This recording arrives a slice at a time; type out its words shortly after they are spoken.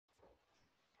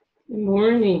Good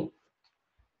morning.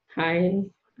 Hi,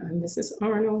 I'm Mrs.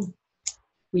 Arnold.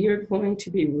 We are going to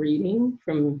be reading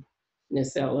from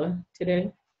Nacella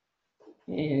today,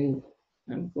 and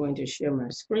I'm going to share my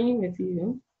screen with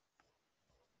you.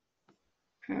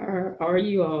 How are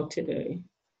you all today?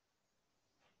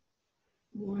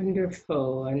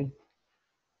 Wonderful. And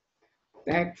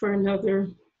back for another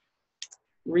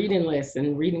reading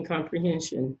lesson, reading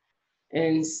comprehension.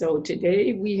 And so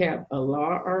today we have a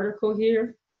law article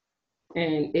here,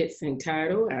 and it's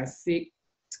entitled, "A Sikh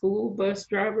School Bus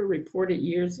Driver Reported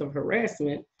Years of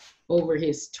Harassment Over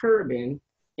His Turban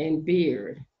and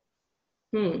Beard."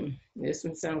 This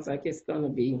one sounds like it's gonna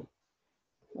be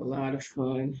a lot of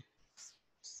fun,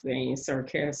 saying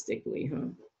sarcastically,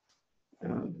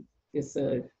 huh? It's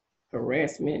a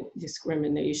harassment,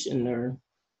 discrimination, or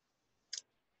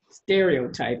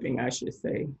stereotyping, I should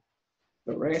say,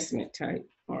 harassment type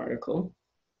article.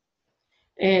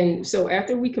 And so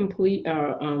after we complete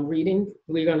our reading,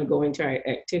 we're going to go into our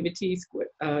activities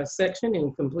section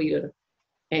and complete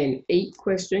an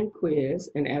 8-question quiz.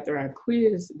 And after our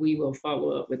quiz, we will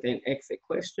follow up with an exit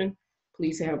question.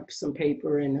 Please have some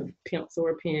paper and a pencil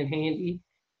or pen handy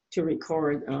to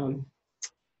record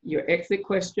your exit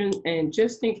question. And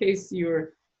just in case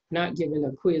you're not given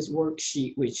a quiz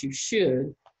worksheet, which you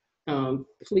should,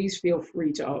 please feel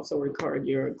free to also record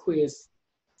your quiz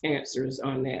answers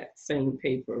on that same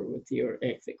paper with your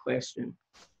exit question.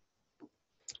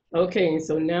 Okay,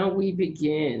 so now we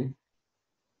begin.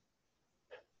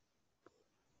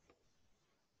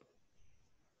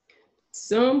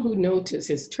 Some who noticed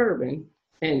his turban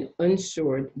and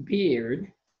unshorn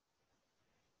beard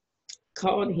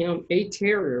called him a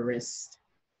terrorist.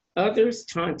 Others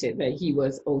taunted that he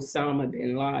was Osama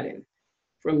bin Laden.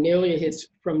 From nearly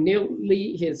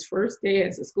his first day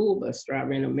as a school bus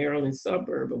driver in a Maryland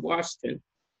suburb of Washington,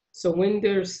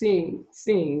 Surinder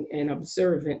Singh, an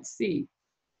observant Sikh,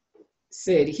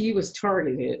 said he was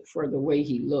targeted for the way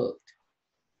he looked.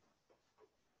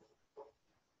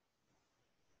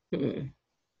 I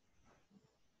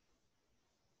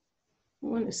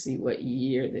want to see what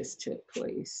year this took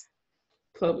place.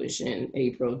 Published in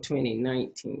April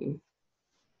 2019.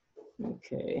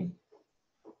 Okay.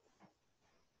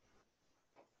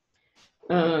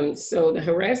 So the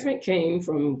harassment came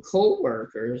from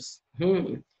co-workers,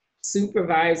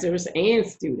 supervisors, and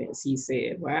students, he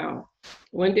said. Wow.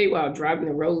 One day while driving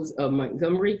the roads of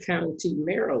Montgomery County,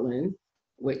 Maryland,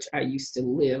 which I used to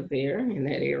live there in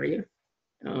that area,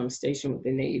 stationed with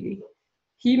the Navy,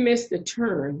 he missed a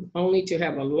turn only to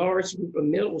have a large group of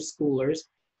middle schoolers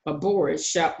aboard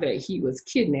shout that he was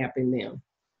kidnapping them.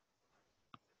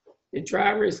 The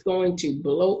driver is going to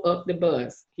blow up the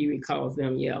bus, he recalls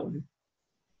them yelling.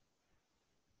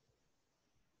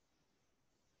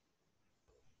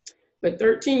 But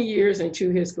 13 years into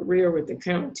his career with the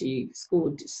county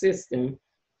school system,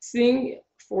 Singh,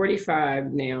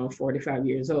 45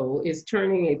 years old, is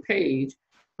turning a page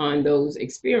on those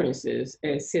experiences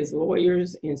as his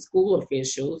lawyers and school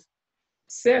officials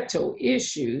settle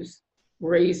issues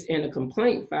raised in a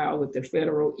complaint filed with the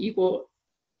Federal Equal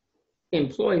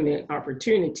Employment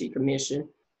Opportunity Commission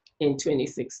in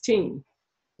 2016.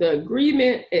 The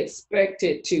agreement,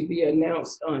 expected to be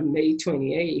announced on May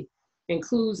 28th,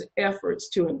 includes efforts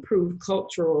to improve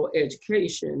cultural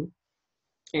education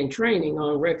and training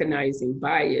on recognizing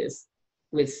bias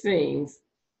with Singh,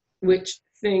 which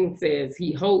Singh says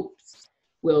he hopes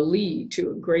will lead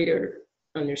to a greater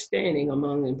understanding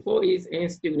among employees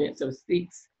and students of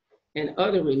Sikhs and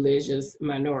other religious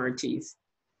minorities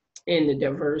in the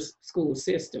diverse school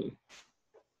system.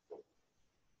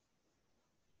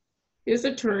 His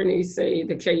attorneys say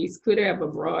the case could have a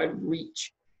broad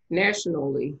reach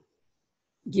nationally,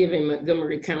 given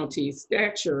Montgomery County's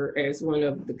stature as one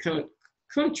of the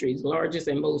country's largest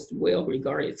and most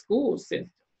well-regarded school systems.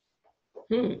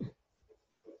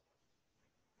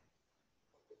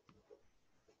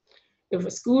 If a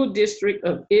school district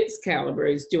of its caliber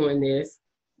is doing this,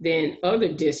 then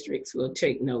other districts will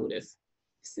take notice,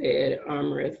 said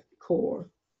Amrit Kaur,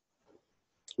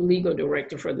 legal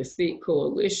director for the Sikh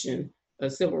Coalition, a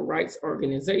civil rights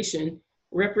organization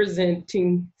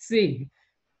representing Sikh.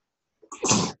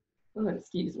 Oh,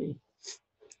 excuse me.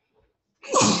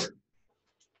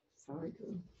 Sorry.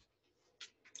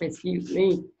 Excuse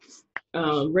me.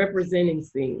 Representing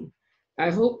Sikh. I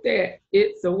hope that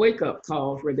it's a wake-up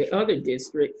call for the other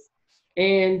districts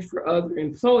and for other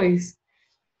employees.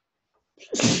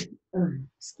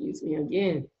 Excuse me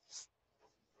again.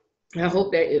 I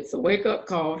hope that it's a wake-up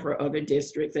call for other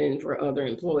districts and for other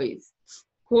employees.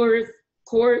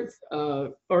 Court's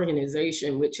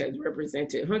organization, which has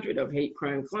represented hundreds of hate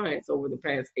crime clients over the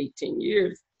past 18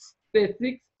 years, The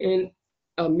Sikhs in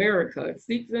America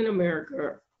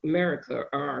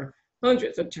are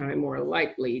hundreds of times more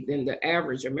likely than the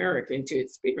average American to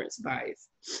experience bias.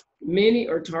 Many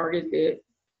are targeted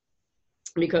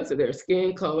because of their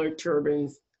skin color,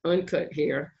 turbans, uncut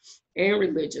hair, and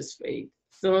religious faith.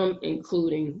 Some,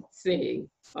 including Sikh,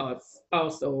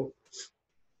 also,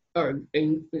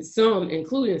 some,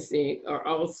 including Sikh, are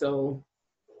also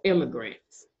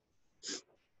immigrants.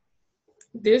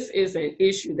 This is an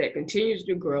issue that continues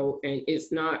to grow and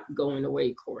it's not going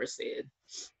away, Kaur said.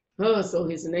 So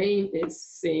his name is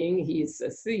Singh. He's a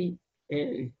Sikh,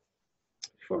 and as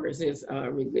far as his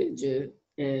religion,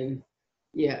 and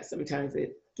yeah, sometimes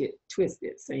it get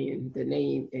twisted saying the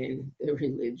name and the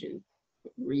religion,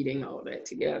 reading all that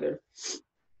together.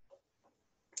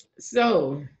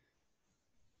 So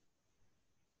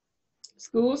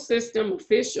school system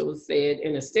officials said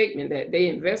in a statement that they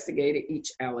investigated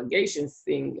each allegation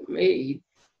Singh made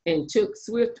and took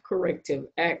swift corrective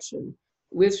action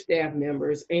with staff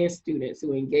members and students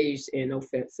who engaged in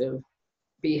offensive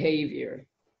behavior.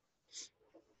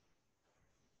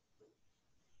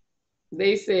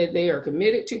 They said they are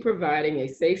committed to providing a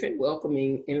safe and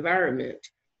welcoming environment,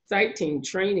 citing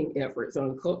training efforts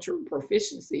on cultural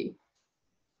proficiency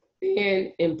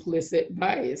and implicit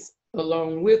bias,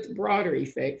 along with broader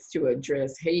effects to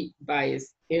address hate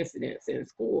bias incidents in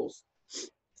schools.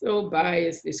 So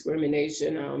bias,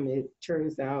 discrimination, it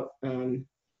turns out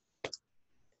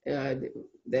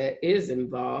that is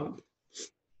involved.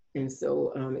 And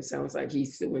so it sounds like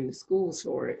he's suing the schools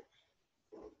for it.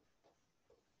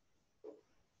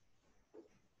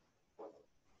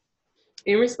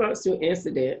 In response to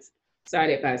incidents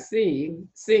cited by Singh,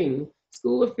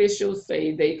 school officials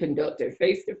say they conducted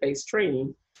face-to-face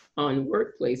training on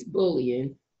workplace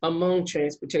bullying among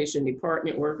transportation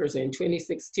department workers in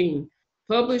 2016,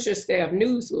 published a staff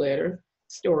newsletter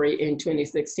story in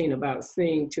 2016 about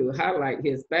Singh to highlight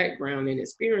his background and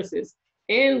experiences,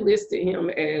 and listed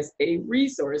him as a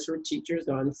resource for teachers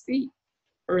on Sikh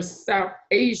or South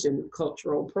Asian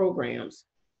cultural programs.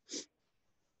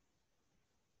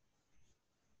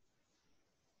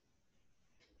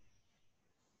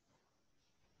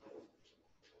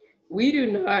 We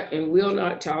do not and will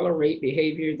not tolerate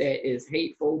behavior that is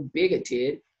hateful,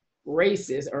 bigoted,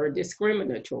 racist, or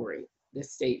discriminatory, the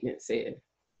statement said.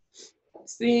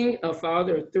 Singh, a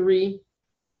father of three,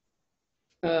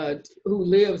 who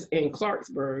lives in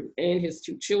Clarksburg, and his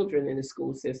two children in the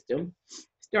school system,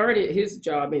 started his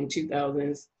job in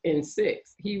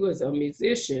 2006. He was a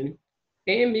musician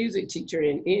and music teacher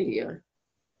in India,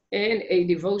 and a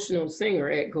devotional singer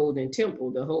at Golden Temple,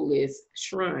 the holiest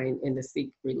shrine in the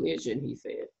Sikh religion, he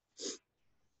said.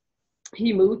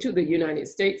 He moved to the United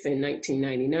States in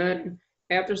 1999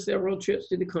 after several trips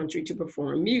to the country to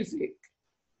perform music,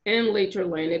 and later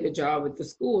landed a job with the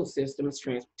school system's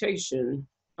transportation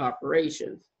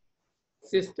operations.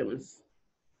 The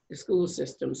school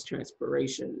system's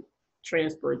transportation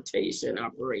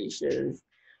operations.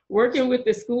 Working with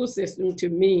the school system, to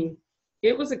me,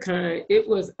 it was a kind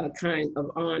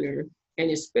of honor,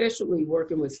 and especially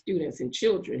working with students and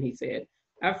children, he said.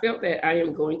 I felt that I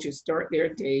am going to start their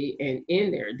day and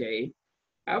end their day.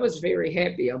 I was very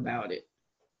happy about it.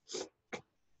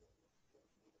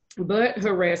 But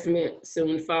harassment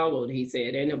soon followed, he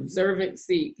said. An observant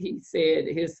Sikh, he said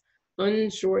his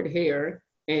unshort hair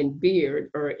and beard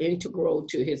are integral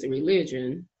to his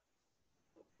religion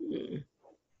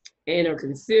and are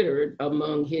considered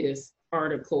among his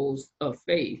articles of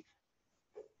faith,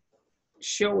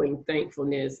 showing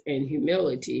thankfulness and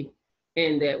humility,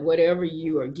 and that whatever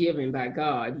you are given by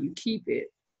God, you keep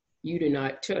it, you do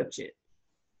not touch it.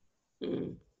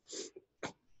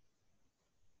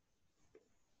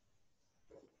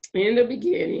 In the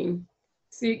beginning,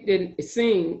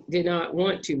 Singh did not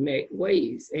want to make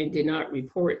waves and did not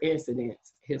report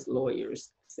incidents, his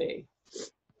lawyers say.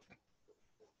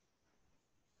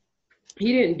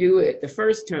 He didn't do it the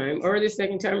first time or the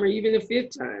second time or even the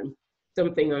fifth time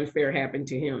something unfair happened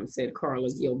to him, said Carla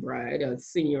Gilbride, a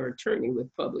senior attorney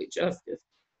with Public Justice,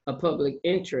 a public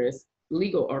interest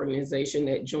legal organization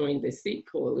that joined the Sikh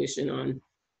Coalition on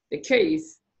the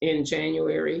case in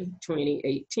January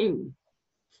 2018.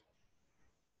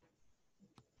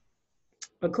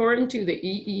 According to the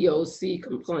EEOC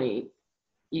complaint,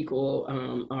 Equal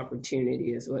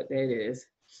Opportunity is what that is,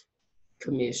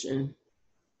 Commission,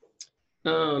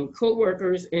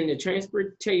 co-workers in the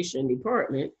transportation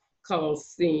department called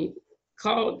Singh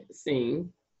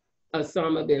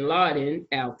Osama bin Laden,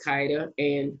 Al-Qaeda,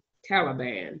 and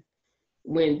Taliban.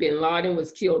 When bin Laden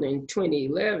was killed in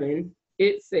 2011,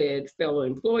 it said fellow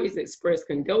employees expressed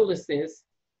condolences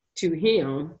to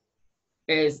him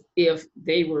as if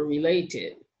they were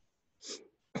related.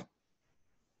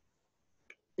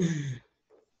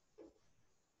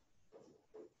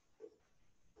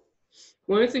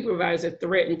 One supervisor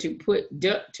threatened to put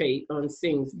duct tape on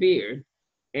Singh's beard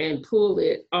and pull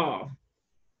it off,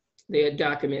 their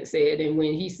document said. And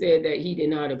when he said that he did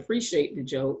not appreciate the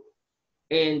joke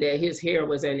and that his hair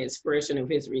was an expression of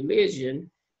his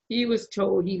religion, he was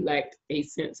told he lacked a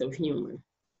sense of humor.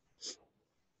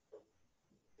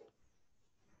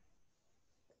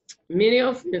 Many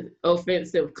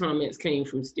offensive comments came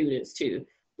from students too.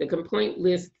 The complaint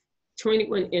lists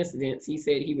 21 incidents he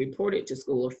said he reported to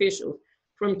school officials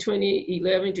from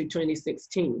 2011 to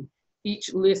 2016,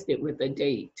 each listed with a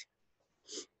date.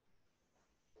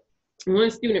 One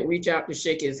student reached out to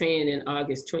shake his hand in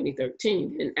August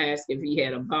 2013 and asked if he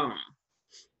had a bomb.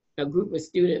 A group of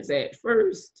students at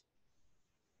first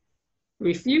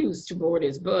refused to board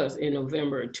his bus in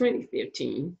November of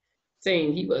 2015,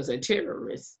 saying he was a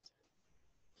terrorist.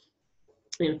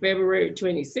 In February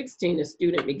 2016, a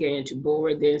student began to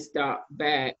board, then stepped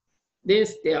back,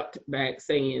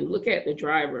 saying, "Look at the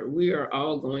driver, we are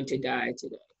all going to die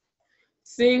today."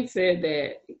 Singh said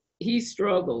that he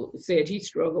struggled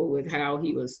with how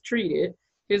he was treated.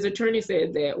 His attorney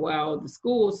said that while the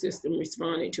school system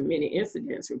responded to many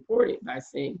incidents reported by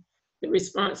Singh, the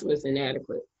response was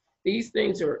inadequate. "These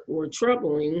things were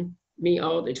troubling me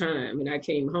all the time, and I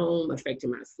came home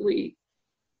affecting my sleep,"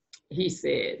 he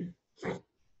said.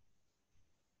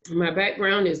 "My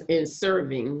background is in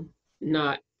serving,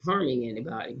 not harming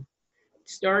anybody."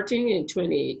 Starting in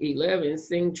 2011,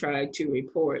 Singh tried to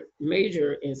report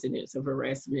major incidents of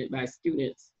harassment by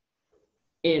students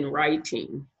in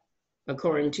writing,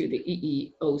 according to the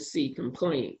EEOC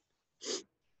complaint.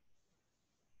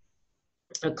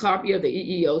 A copy of the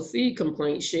EEOC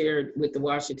complaint shared with the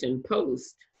Washington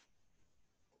Post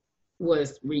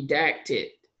was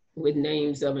redacted with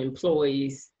names of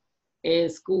employees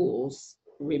and schools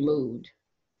removed.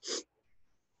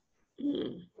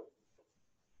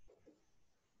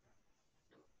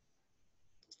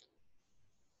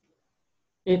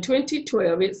 In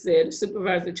 2012, it said the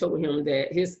supervisor told him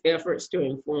that his efforts to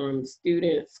inform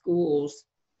schools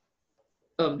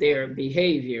of their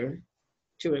behavior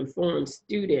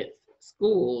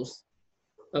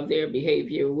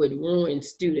would ruin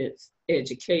students'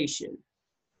 education.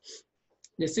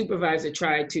 The supervisor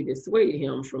tried to dissuade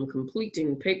him from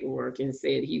completing paperwork and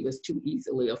said he was too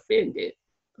easily offended,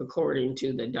 according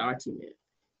to the document.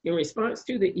 In response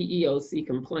to the EEOC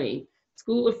complaint,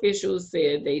 school officials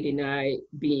said they denied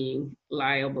being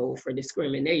liable for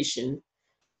discrimination,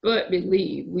 but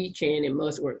believe we can and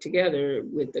must work together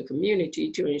with the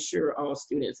community to ensure all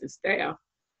students and staff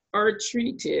are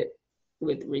treated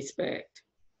with respect.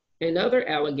 Another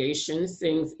allegation,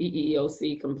 Singh's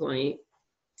EEOC complaint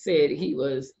said he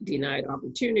was denied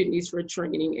opportunities for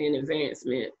training and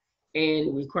advancement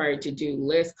and required to do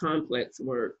less complex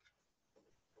work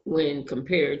when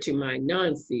compared to my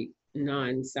non-Sikh,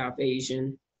 non-South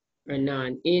Asian, or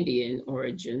non-Indian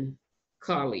origin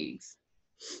colleagues.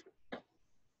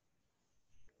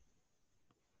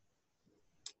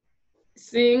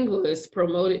 Singh was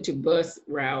promoted to bus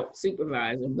route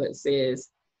supervisor, but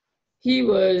says he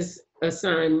was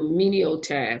assigned menial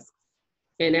tasks.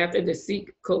 And after the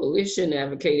Sikh coalition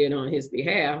advocated on his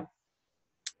behalf,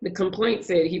 the complaint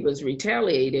said he was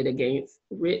retaliated against,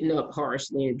 written up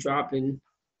harshly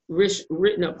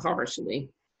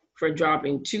for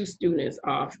dropping 2 students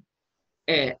off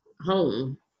at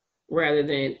home rather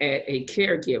than at a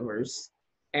caregiver's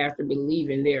after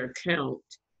believing their account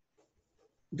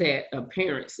that a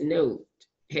parent's note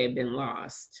had been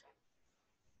lost.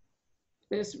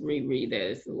 Let's reread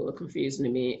that, it's a little confusing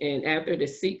to me. And after the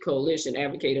Sikh coalition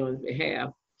advocated on his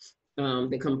behalf,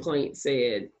 the complaint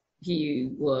said he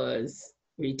was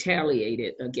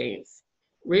retaliated against,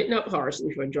 written up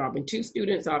harshly for dropping 2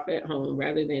 students off at home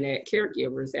rather than at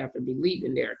caregivers after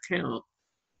believing their account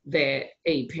that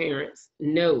a parent's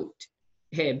note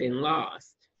had been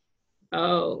lost.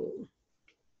 Oh,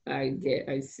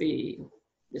 I see.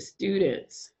 The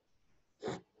students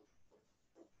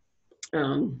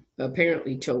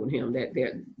apparently told him that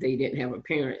they didn't have a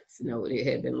parent's note, it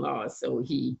had been lost, so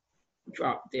he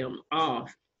dropped them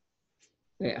off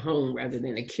at home rather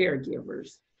than a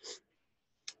caregiver's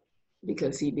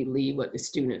because he believed what the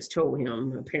students told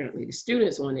him. Apparently the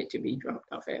students wanted to be dropped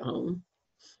off at home.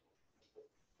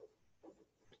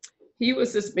 He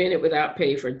was suspended without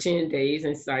pay for 10 days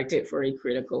and cited for a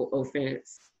critical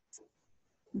offense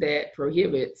that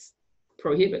prohibits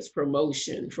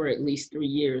promotion for at least 3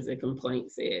 years, the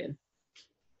complaint said.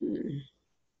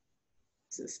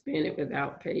 suspended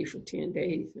without pay for 10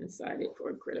 days and cited for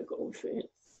a critical offense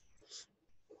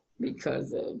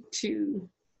because of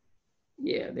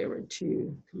there were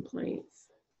 2 complaints.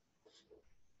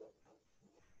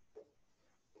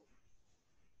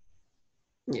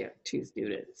 Yeah, 2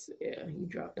 students. Yeah, he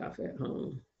dropped off at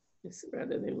home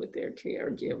rather than with their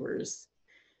caregivers.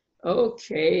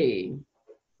 Okay.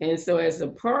 And so as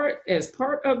part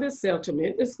of the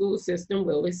settlement, the school system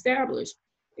will establish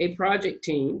a project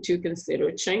team to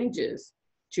consider changes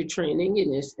to training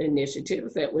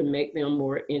initiatives that would make them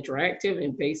more interactive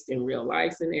and based in real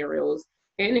life scenarios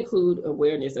and include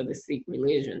awareness of the Sikh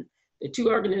religion. The 2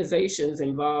 organizations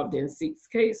involved in Sikh's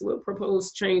case will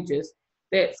propose changes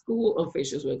that school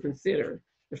officials will consider.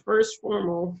 The first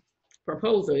formal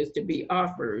proposal is to be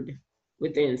offered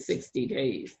within 60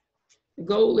 days. The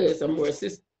goal is a more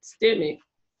systemic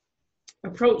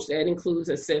approach that includes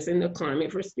assessing the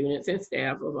climate for students and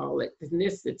staff of all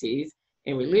ethnicities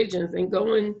and religions and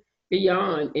going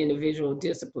beyond individual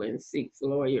disciplines, Singh's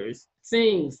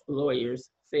lawyers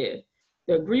said.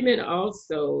 The agreement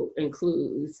also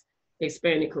includes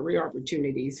expanding career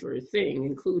opportunities for Singh,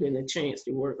 including a chance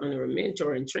to work under a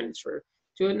mentor and transfer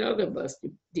to another bus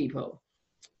depot.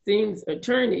 Singh's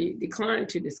attorney declined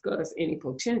to discuss any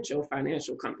potential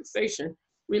financial compensation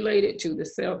related to the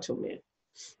settlement.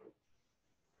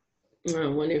 I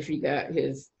wonder if he got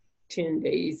his 10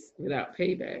 days without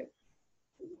payback.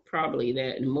 Probably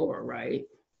that and more, right?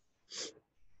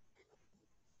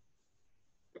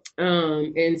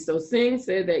 And so Singh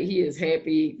said that he is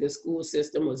happy the school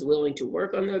system was willing to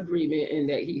work on the agreement and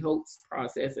that he hopes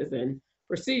processes and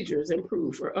procedures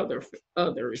improve for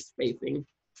others facing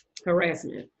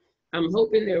harassment. I'm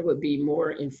hoping there would be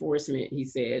more enforcement, he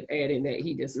said, adding that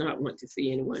he does not want to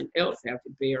see anyone else have to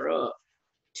bear up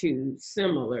to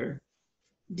similar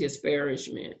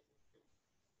disparagement.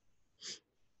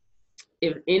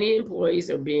 If any employees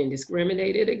are being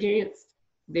discriminated against,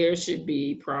 there should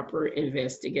be proper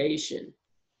investigations.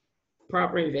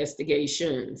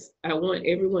 I want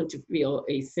everyone to feel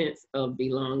a sense of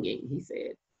belonging, he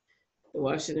said. The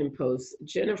Washington Post's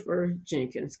Jennifer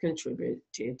Jenkins contributed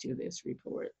to this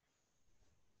report.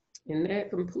 And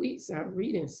that completes our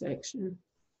reading section.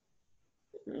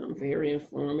 Very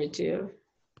informative.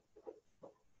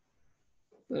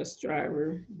 Bus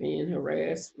driver being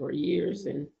harassed for years,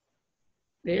 and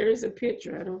there's a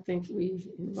picture. I don't think we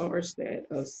enlarged that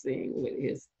of Singh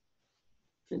with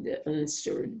the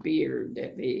unshorn beard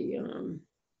that they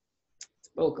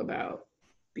spoke about,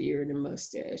 beard and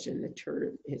mustache, and the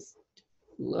turban.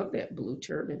 Love that blue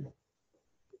turban.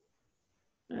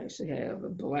 I actually have a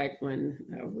black one.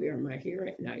 I wear my hair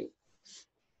at night.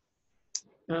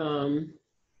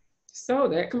 So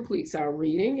that completes our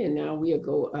reading, and now we'll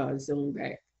go zoom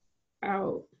back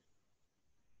out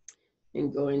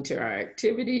and go into our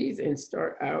activities and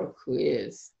start our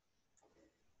quiz.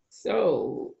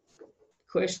 So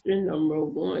question number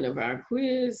 1 of our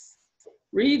quiz,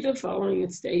 read the following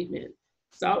statement.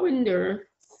 Sawinder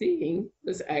Singh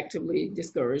was actively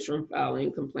discouraged from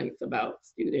filing complaints about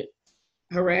student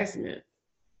harassment.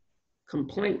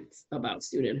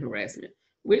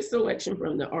 Which selection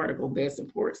from the article best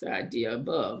supports the idea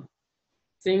above?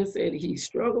 Singh said he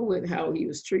struggled with how he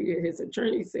was treated. His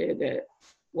attorney said that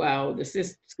while the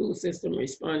school system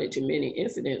responded to many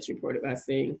incidents reported by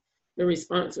Singh, the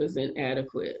response was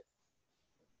inadequate.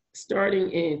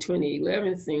 Starting in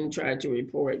 2011, Singh tried to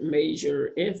report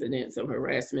major incidents of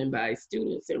harassment by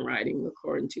students in writing,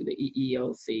 according to the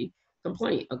EEOC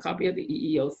complaint. A copy of the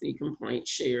EEOC complaint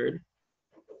shared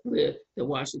with the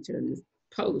Washington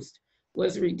Post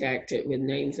was redacted with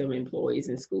names of employees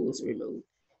and schools removed.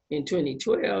 In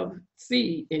 2012,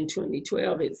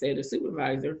 it said a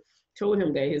supervisor told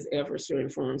him that his efforts to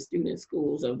inform student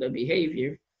schools of their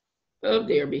behavior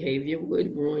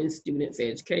would ruin students'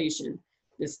 education.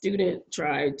 The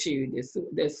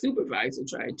supervisor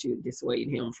tried to dissuade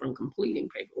him from completing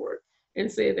paperwork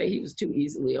and said that he was too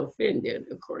easily offended,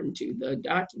 according to the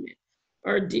document.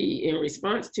 In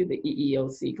response to the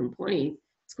EEOC complaint,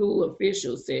 school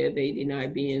officials said they deny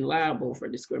being liable for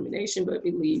discrimination, but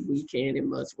believe we can and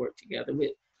must work together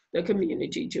with the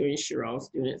community to ensure all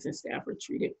students and staff are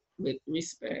treated with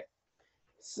respect.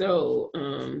 So,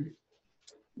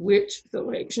 which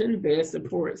selection best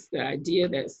supports the idea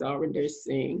that Sawinder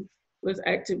Singh was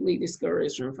actively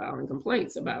discouraged from filing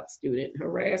complaints about student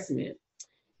harassment?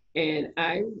 And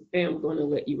I am going to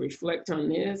let you reflect on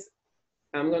this.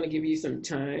 I'm going to give you some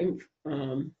time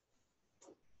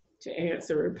to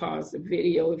answer or pause the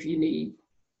video if you need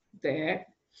that.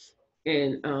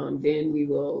 And then we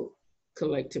will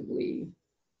collectively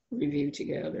review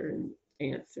together and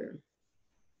answer.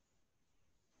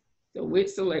 So which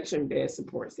selection best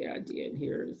supports the idea? And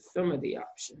here's some of the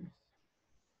options.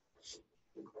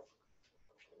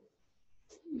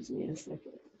 Excuse me a second.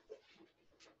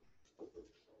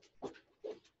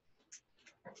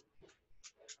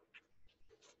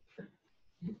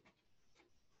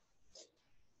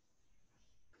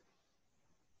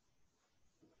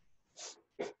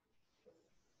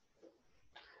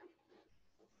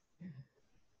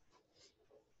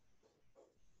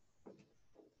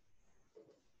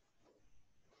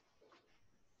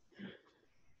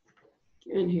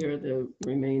 And here are the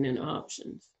remaining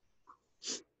options.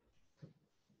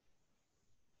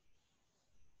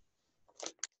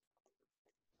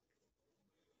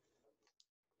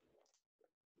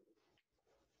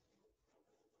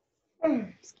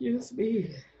 Excuse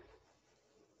me.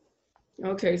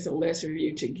 Okay, so let's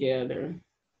review together.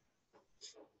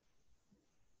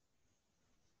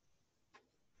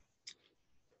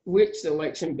 Which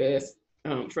selection best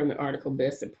from the article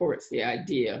best supports the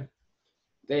idea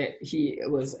that he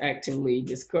was actively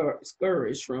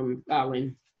discouraged from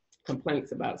filing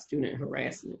complaints about student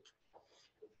harassment?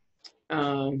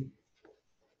 Our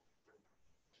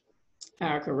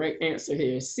correct answer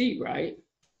here is C, right?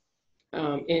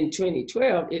 In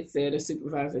 2012, it said a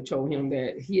supervisor told him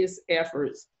that his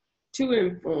efforts to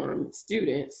inform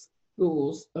students,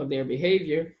 schools of their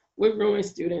behavior would ruin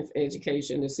students'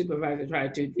 education. The supervisor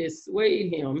tried to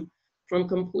dissuade him from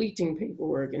completing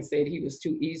paperwork and said he was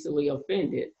too easily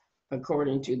offended,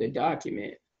 according to the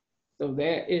document. So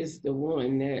that is the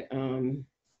one that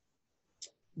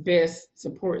best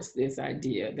supports this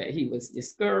idea that he was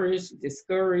discouraged,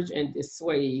 and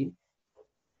dissuade,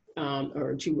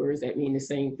 are two words that mean the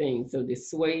same thing. So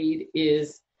dissuade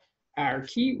is our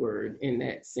key word in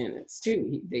that sentence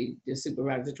too. The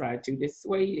supervisor tried to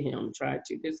dissuade him, tried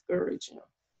to discourage him.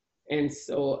 And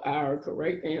so our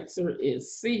correct answer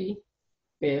is C,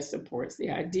 best supports the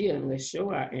idea. And let's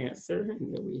show our answer,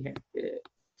 and there we have it.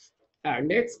 Our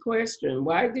next question,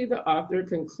 why did the author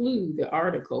conclude the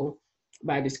article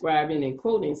by describing and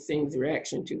quoting Singh's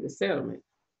reaction to the settlement?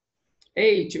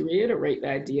 A, to reiterate the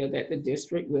idea that the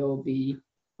district will be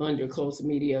under close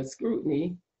media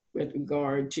scrutiny with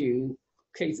regard to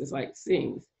cases like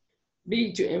Singh's.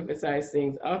 B, to emphasize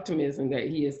Singh's optimism that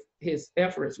his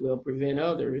efforts will prevent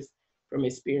others from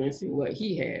experiencing what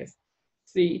he has.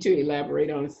 C, to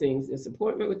elaborate on Singh's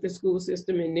disappointment with the school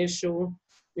system initial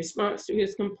response to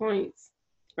his complaints.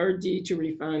 Or D, to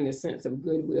refine the sense of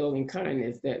goodwill and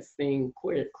kindness that Singh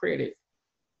credits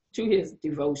to his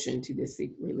devotion to the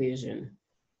Sikh religion.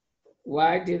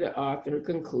 Why did the author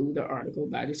conclude the article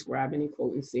by describing and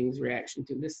quoting Singh's reaction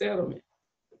to the settlement?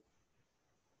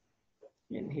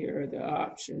 And here are the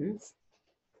options.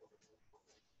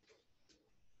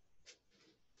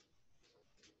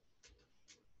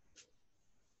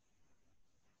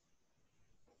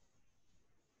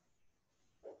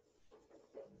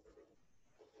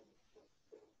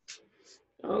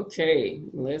 Okay,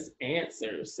 let's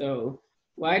answer. So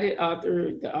why did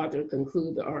the author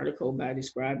conclude the article by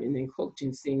describing and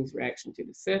quoting Singh's reaction to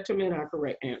the settlement? Our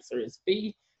correct answer is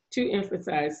B, to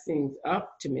emphasize Singh's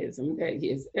optimism that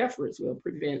his efforts will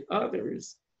prevent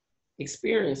others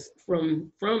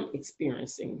from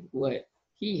experiencing what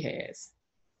he has.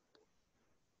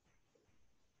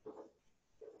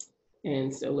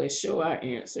 And so let's show our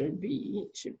answer, B,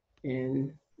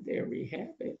 and there we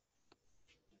have it.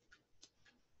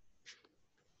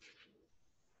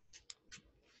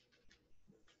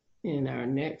 And our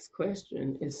next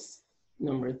question is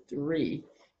number 3.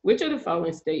 Which of the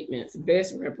following statements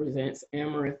best represents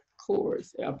Amrit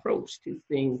Kaur's approach to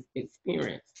Singh's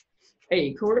experience?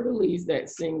 A, Kaur believes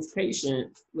that Singh's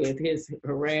patience with his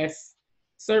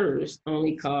harassers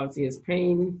only caused his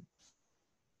painful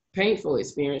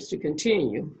experience to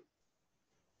continue,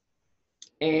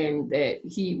 and that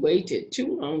he waited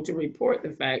too long to report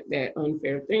the fact that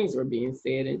unfair things were being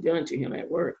said and done to him at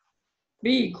work.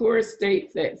 B, Kaur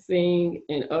states that Singh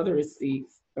and other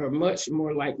Sikhs are much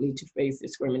more likely to face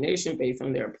discrimination based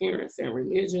on their appearance and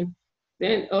religion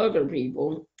than other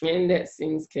people, and that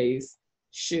Singh's case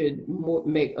should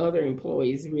make other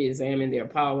employees re-examine their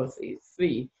policies.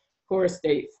 C, Kaur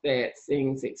states that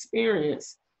Singh's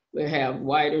experience will have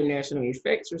wider national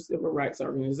effects for civil rights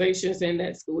organizations, and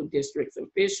that school districts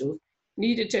officials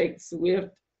need to take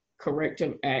swift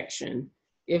corrective action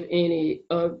if any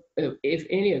of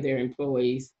their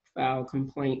employees file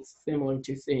complaints similar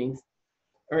to Singh's.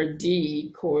 Or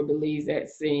D, Kaur believes that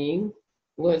Singh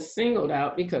was singled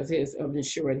out because his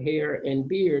unshort hair and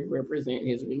beard represent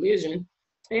his religion,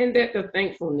 and that the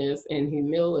thankfulness and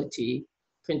humility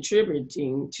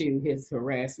contributing to his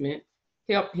harassment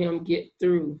helped him get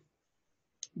through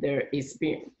their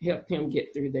experience, help him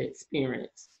get through the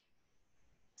experience.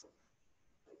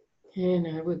 And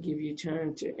I will give you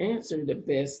time to answer. The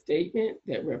best statement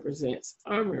that represents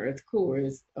Armoreth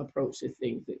Core's approach to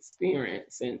things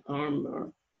experience. And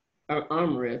Armoreth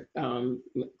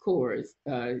Core's,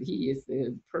 he is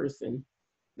the person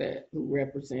who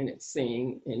represented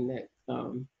Singh in that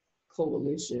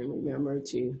coalition, remember,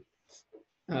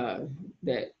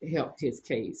 that helped his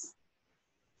case.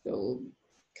 So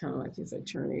kind of like his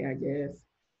attorney, I guess.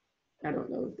 I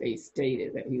don't know if they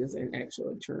stated that he was an actual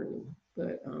attorney,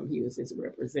 but he was his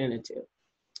representative.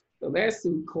 So that's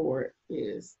who Core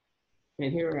is.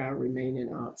 And here are our remaining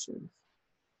options.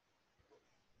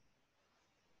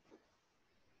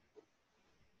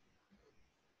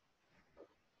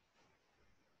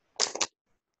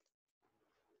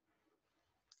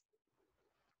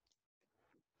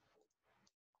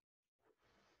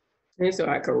 And so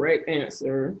our correct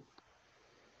answer,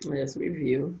 let's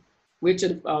review. Which of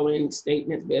the following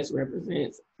statements best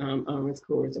represents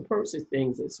Core's approach to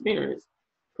things experienced?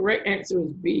 Correct answer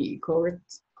is B. Core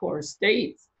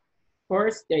states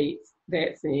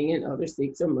that Singh and other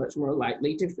Sikhs are much more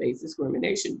likely to face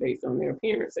discrimination based on their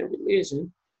appearance and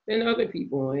religion than other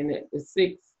people, and that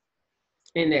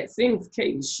Singh's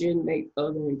case should make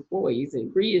other employees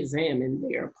re-examine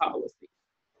their policies.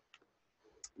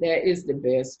 That is the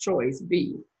best choice,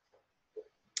 B.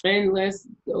 And let's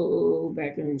go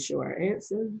back and show our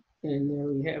answer. And there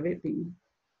we have it, B.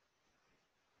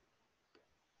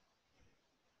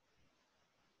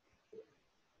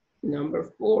 Number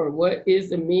 4, what is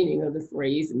the meaning of the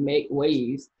phrase make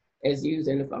waves as used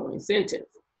in the following sentence?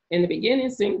 In the beginning,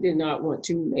 Singh did not want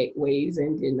to make waves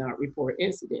and did not report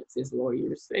incidents, as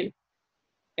lawyers say.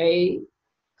 A,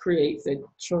 creates a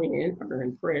trend or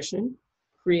impression.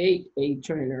 Create a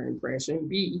trend or impression.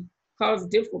 B, cause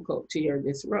difficulty or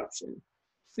disruption.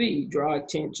 C, draw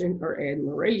attention or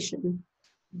admiration.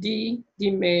 D,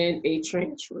 demand a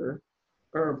transfer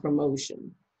or a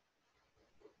promotion.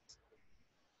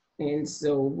 And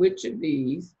so which of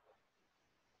these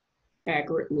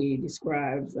accurately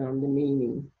describes the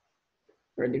meaning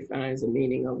or defines the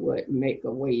meaning of what make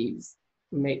waves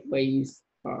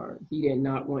are? He did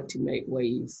not want to make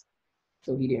waves,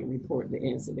 so he didn't report the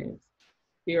incidents.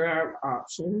 Here are our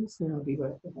options, and I'll be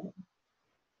right back.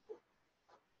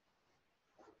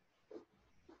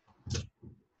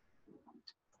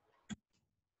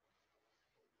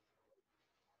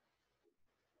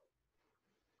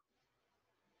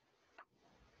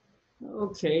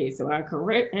 Okay, so our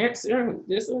correct answer,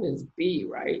 this one is B,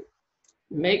 right?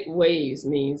 Make waves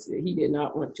means that he did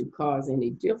not want to cause any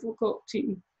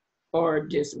difficulty or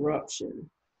disruption.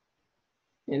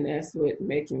 And that's what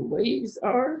making waves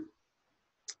are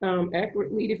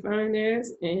accurately defined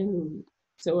as. And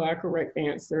so our correct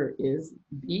answer is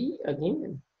B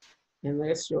again. And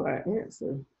let's show our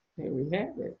answer. Here we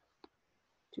have it.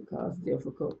 To cause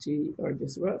difficulty or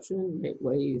disruption, make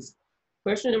waves.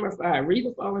 Question number 5, read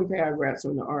the following paragraphs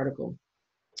from the article.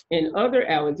 In other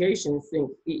allegations,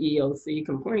 Singh's EEOC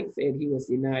complaint said he was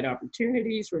denied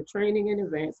opportunities for training and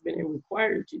advancement and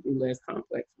required to do less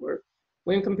complex work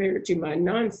when compared to my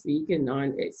non-Sikh and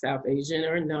non-South Asian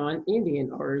or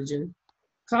non-Indian origin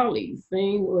colleagues.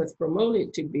 Singh was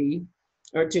promoted to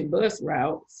bus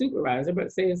route supervisor,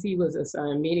 but says he was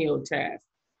assigned menial tasks.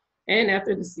 And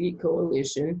after the Sikh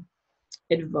coalition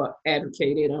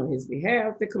advocated on his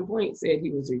behalf, the complaint said he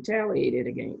was retaliated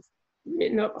against,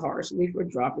 written up harshly for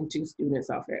dropping 2 students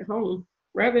off at home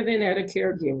rather than at a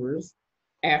caregiver's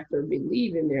after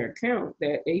believing their account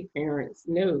that a parent's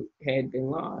note had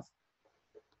been lost.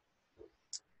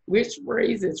 Which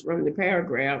phrases from the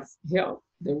paragraphs help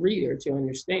the reader to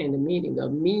understand the meaning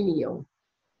of menial?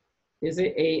 Is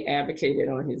it A, advocated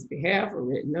on his behalf or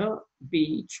written up?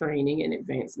 B, training and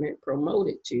advancement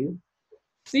promoted to?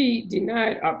 C,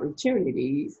 denied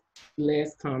opportunities,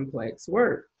 less complex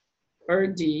work? Or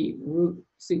D, route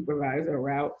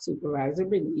supervisor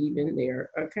believe in their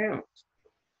account?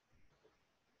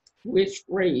 Which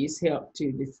phrase helped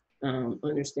to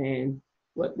understand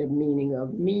what the meaning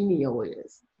of menial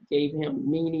is? Gave him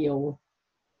menial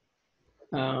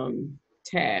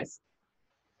task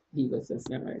he was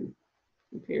assigned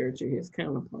compared to his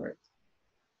counterparts.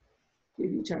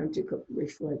 Give you time to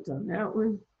reflect on that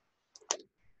one.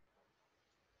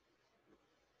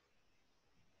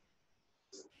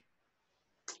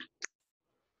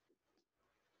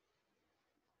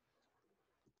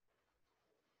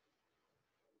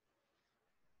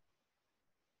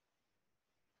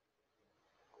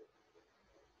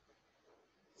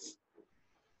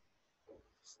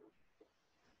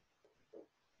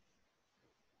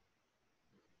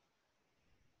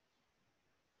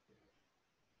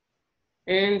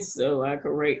 And so our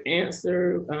correct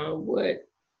answer, what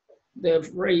the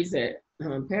phrase that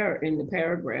in the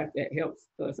paragraph that helps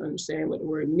us understand what the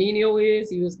word menial is,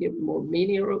 he was given more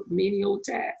menial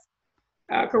tasks.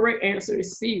 Our correct answer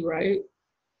is C, right?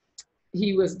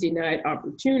 He was denied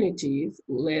opportunities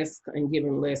and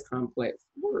given less complex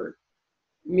work.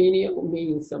 Menial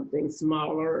means something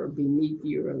smaller or beneath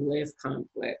you or less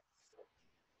complex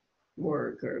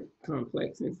work or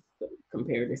complexness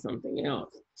compared to something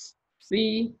else.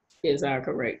 C is our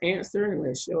correct answer, and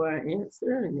let's show our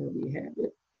answer, and there we have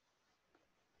it.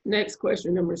 Next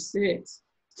question, number 6.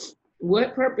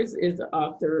 What purpose is the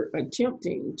author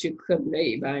attempting to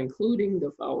convey by including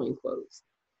the following quotes?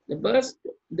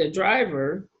 The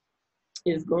driver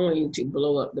is going to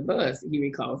blow up the bus, he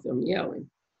recalls them yelling.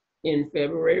 In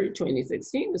February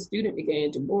 2016, the student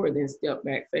began to board, then stepped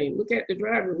back saying, "Look at the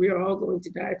driver, we are all going to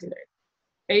die today."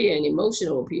 A, an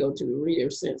emotional appeal to the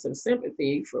reader's sense of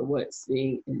sympathy for what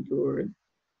Singh endured.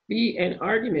 B, an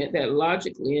argument that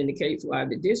logically indicates why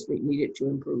the district needed to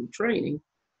improve training.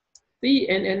 C,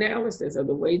 an analysis of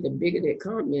the way the bigoted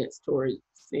comments toward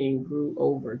Singh grew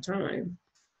over time.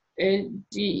 And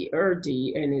D,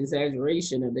 an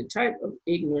exaggeration of the type of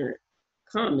ignorant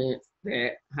comments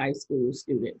that high school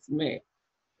students make.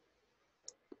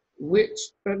 Which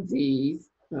of these,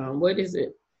 what is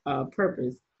it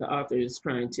purpose the author is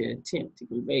trying to attempt to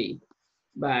convey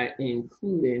by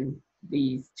including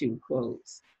these two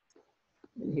quotes?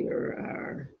 And here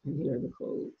are the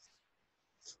quotes.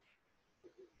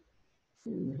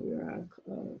 And here are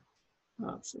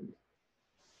our options.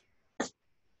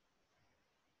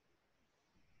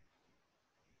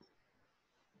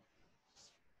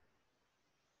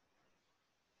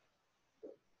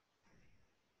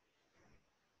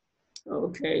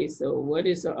 Okay, so what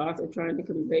is the author trying to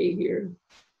convey here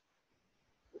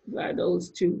by those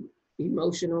two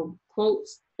emotional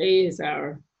quotes? A is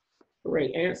our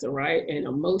correct answer, right? An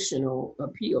emotional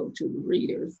appeal to the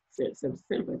reader's sense of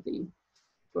sympathy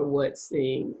for what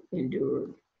Singh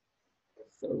endured.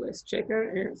 So let's check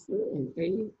our answer, and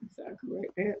A is our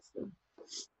correct answer.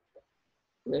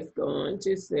 Let's go on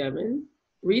to 7.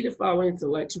 Read the following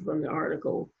selection from the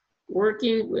article,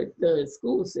 "Working with the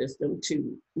School System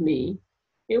to Me.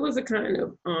 It was a kind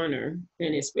of honor,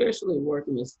 and especially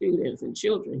working with students and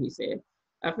children," he said.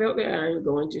 "I felt that I am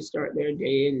going to start their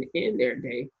day and end their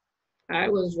day. I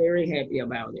was very happy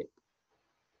about it."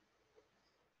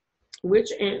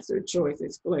 Which answer choice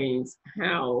explains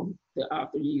how the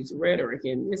author used rhetoric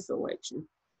in this selection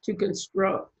to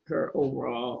construct her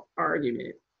overall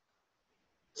argument?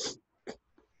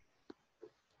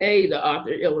 A, the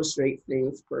author illustrates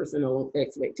Singh's personal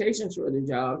expectations for the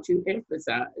job to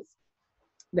emphasize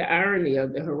the irony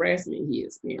of the harassment he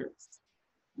experienced.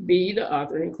 B, the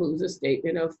author includes a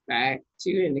statement of fact to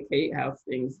indicate how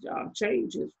Singh's job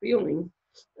changed his feelings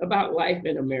about life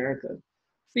in America.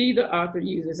 C, the author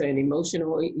uses an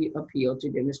emotional appeal to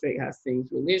demonstrate how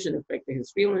Singh's religion affected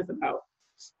his feelings about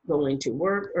going to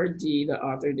work. Or D, the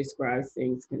author describes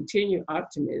Singh's continued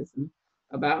optimism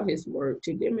about his work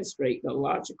to demonstrate the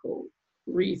logical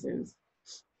reasons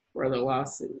for the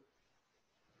lawsuit.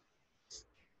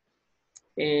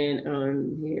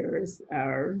 And here's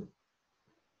our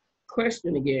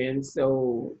question again.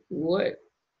 So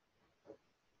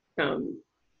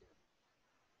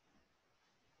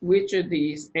which of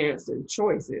these answer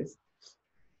choices,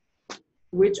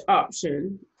 which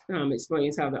option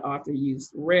explains how the author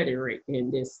used rhetoric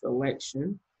in this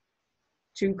selection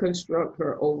to construct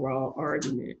her overall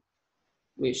argument,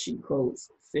 which she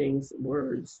quotes Singh's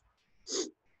words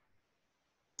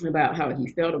about how he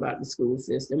felt about the school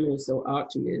system and was so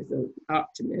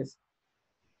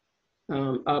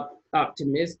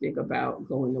optimistic about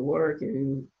going to work,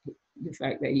 and the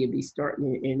fact that he'd be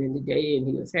starting and ending the day, and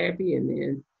he was happy, and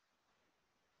then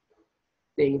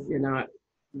things did not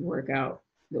work out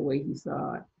the way he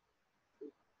saw it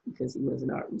because he was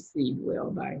not received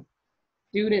well by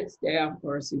students, staff,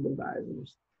 or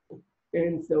supervisors.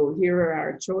 And so here are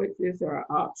our choices, or our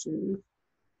options,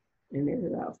 and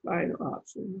there's our final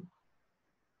option.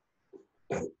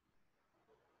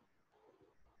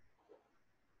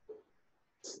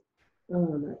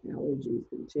 Oh, my allergies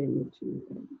continue to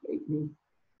aggravate me.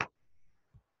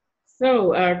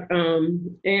 So our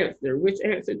answer, which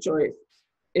answer choice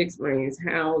explains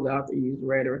how the author used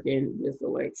rhetoric in this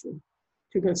selection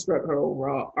to construct her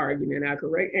overall argument? Our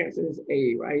correct answer is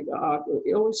A, right? The author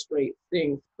illustrates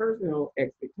Singh's personal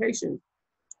expectations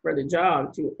for the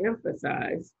job to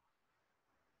emphasize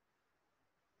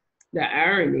the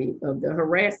irony of the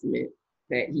harassment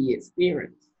that he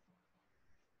experienced.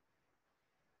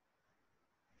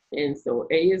 And so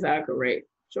A is our correct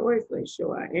choice. Let's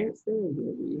show our answer. And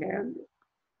here we have it.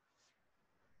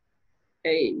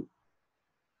 A.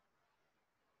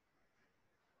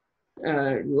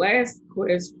 Last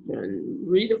question.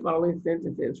 Read the following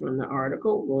sentences from the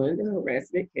article. 1, the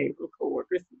harassment came from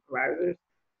coworkers, supervisors,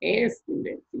 and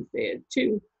students. He said.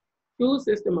 2, school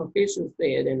system officials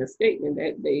said in a statement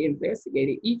that they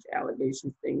investigated each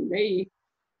allegation being made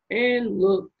and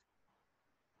looked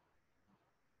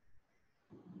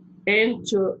and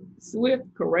took swift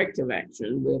corrective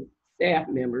action with staff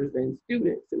members and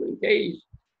students who engaged,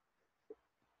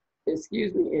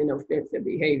 in offensive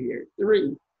behavior.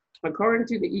 3, according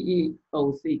to the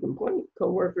EEOC complaint,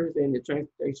 coworkers in the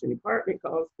transportation department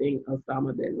called Singh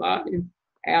Osama bin Laden,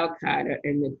 Al Qaeda,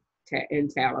 and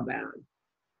Taliban.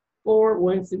 4,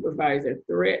 one supervisor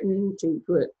threatened to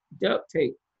put duct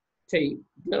tape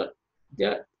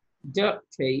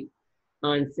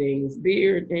on Singh's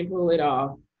beard and pull it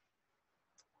off,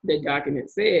 the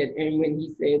document said. And when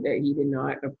he said that he did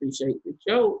not appreciate the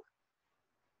joke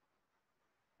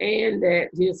and that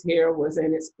his hair was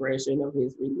an expression of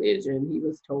his religion, he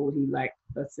was told he lacked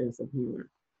a sense of humor.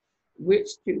 Which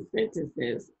 2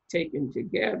 sentences taken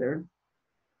together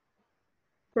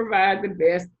provide the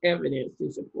best evidence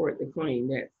to support the claim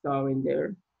that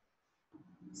Surinder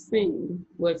Singh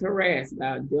was harassed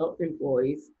by adult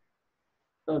employees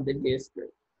of the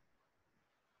district?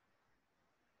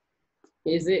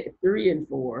 Is it 3 and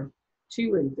 4,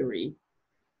 2 and 3,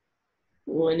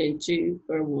 1 and 2,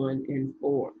 or 1 and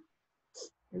 4?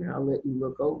 And I'll let you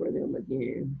look over them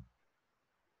again.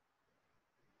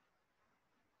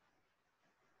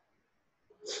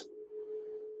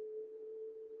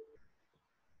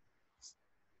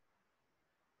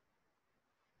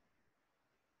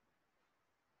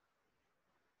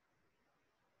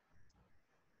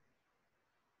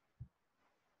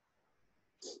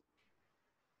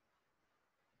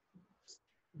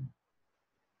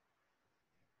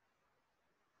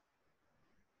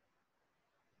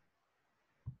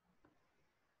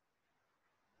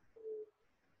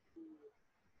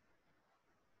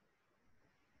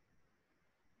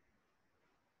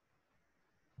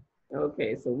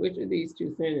 Okay, so which of these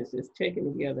 2 sentences taken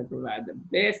together provide the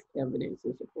best evidence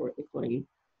to support the claim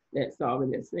that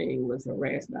Surinder Singh was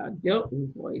harassed by adult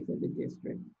employees of the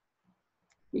district?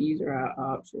 These are our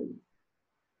options.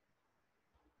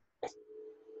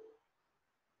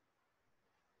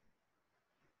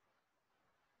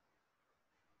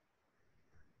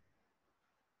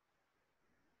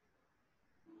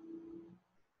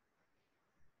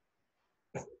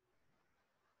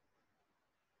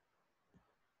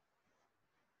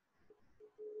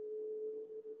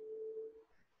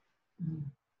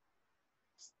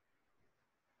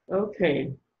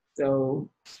 Okay, so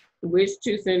which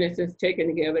 2 sentences taken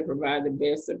together provide the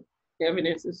best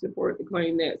evidence to support the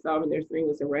claim that Surinder Singh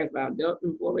was harassed by adult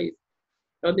employees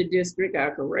of the district?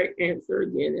 Our correct answer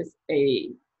again is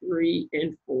A, 3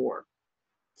 and 4.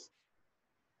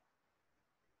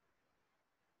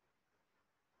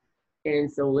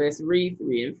 And so let's read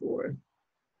 3 and 4.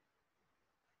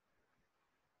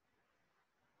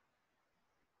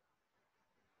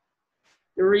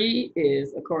 3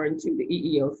 is, according to the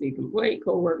EEOC complaint,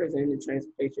 co-workers in the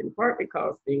transportation department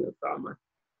called him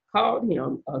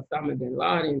Osama bin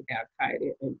Laden, Al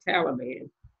Qaeda, and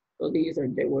Taliban. So these are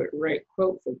direct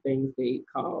quotes of things they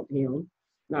called him,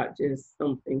 not just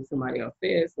something somebody else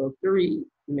said. So 3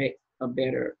 makes a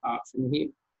better option here.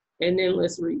 And then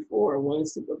let's read 4. One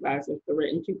supervisor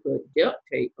threatened to put duct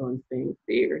tape on Singh's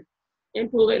beard and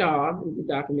pull it off, the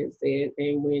document said.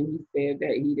 And when he said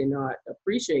that he did not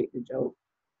appreciate the joke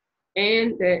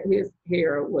and that his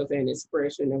hair was an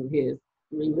expression of his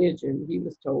religion, he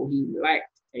was told he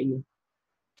lacked a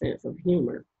sense of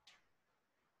humor.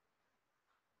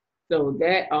 So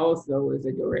that also is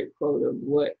a direct quote of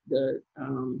what the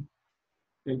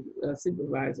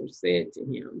supervisor said to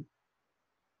him,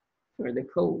 or the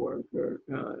co-worker.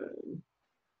 I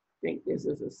think this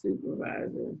is a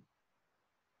supervisor.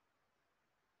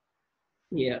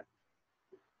 Yeah.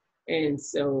 And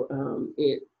so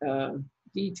it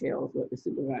details what the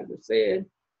supervisor said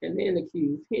and then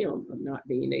accused him of not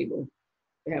being able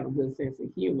to have a good sense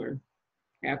of humor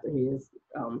after his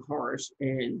harsh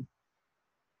and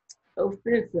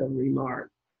offensive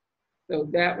remark. So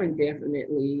that one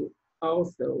definitely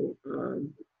also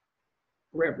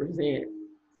represents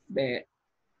that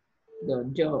the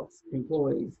adults,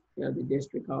 employees of the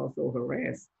district also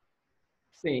harassed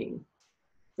Singh.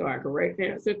 So our correct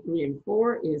answer, 3 and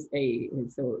 4, is A.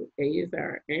 And so A is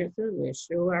our answer. Let's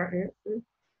show our answer.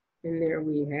 And there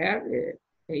we have it,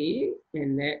 A.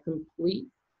 And that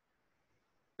completes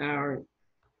our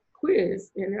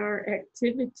quiz and our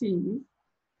activities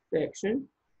section.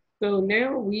 So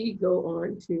now we go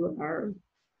on to our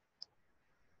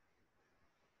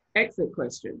exit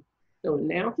question. So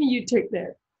now can you take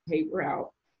that paper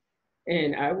out,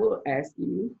 and I will ask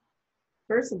you,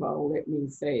 first of all, let me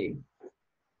say,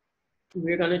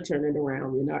 we're going to turn it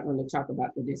around. We're not going to talk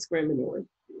about the discriminatory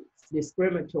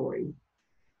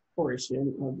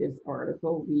portion of this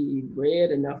article. We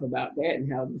read enough about that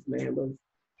and how this man was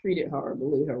treated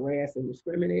horribly, harassed, and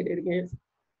discriminated against.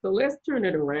 So let's turn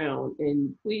it around,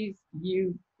 and please,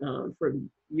 you, for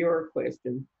your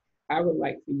question, I would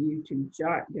like for you to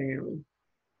jot down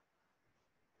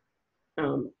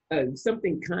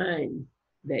something kind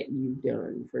that you've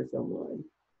done for someone.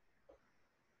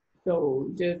 So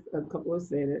just a couple of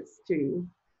sentences to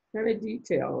kind of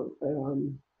detail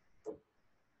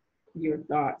your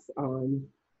thoughts on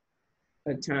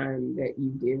a time that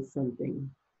you did something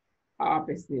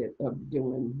opposite of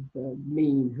doing the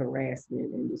mean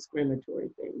harassment and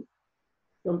discriminatory things.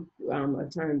 A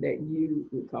time that you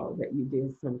recall that you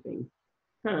did something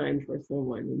kind for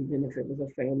someone, even if it was a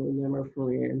family member,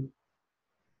 friend,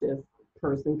 this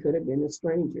person could have been a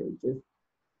stranger. Just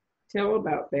tell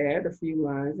about that, a few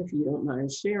lines if you don't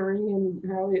mind sharing, and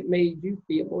how it made you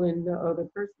feel and the other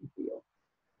person feel.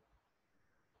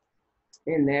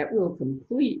 And that will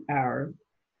complete our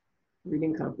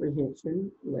reading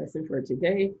comprehension lesson for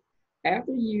today.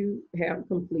 After you have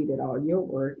completed all your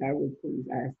work, I would please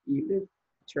ask you to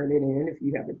turn it in if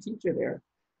you have a teacher there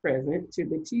present to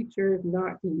the teacher. If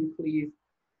not, can you please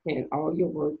hand all your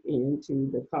work in to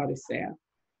the cottage staff.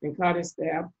 And cottage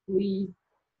staff, please,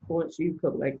 once you've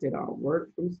collected all work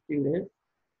from students,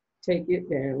 take it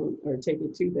down or take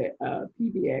it to the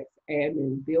PBX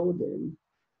admin building.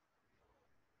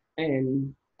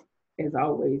 And as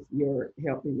always, your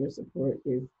help and your support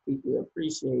is deeply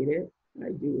appreciated. I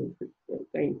do appreciate,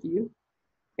 thank you.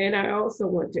 And I also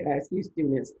want to ask you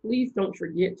students, please don't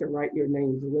forget to write your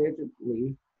names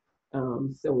legibly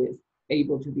so it's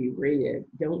able to be read.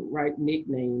 Don't write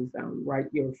nicknames,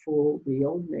 write your full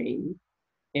real name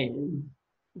and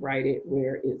write it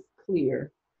where it's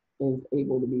clear and is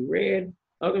able to be read.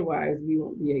 Otherwise, we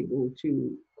won't be able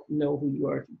to know who you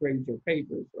are to grade your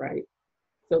papers, right?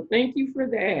 So thank you for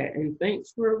that, and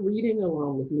thanks for reading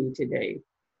along with me today.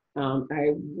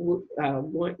 I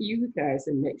want you guys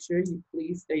to make sure you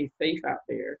please stay safe out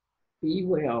there. Be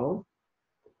well,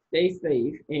 stay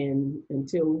safe, and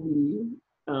until we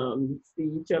see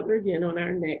each other again on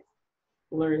our next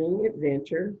learning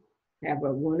adventure, have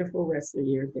a wonderful rest of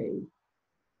your day.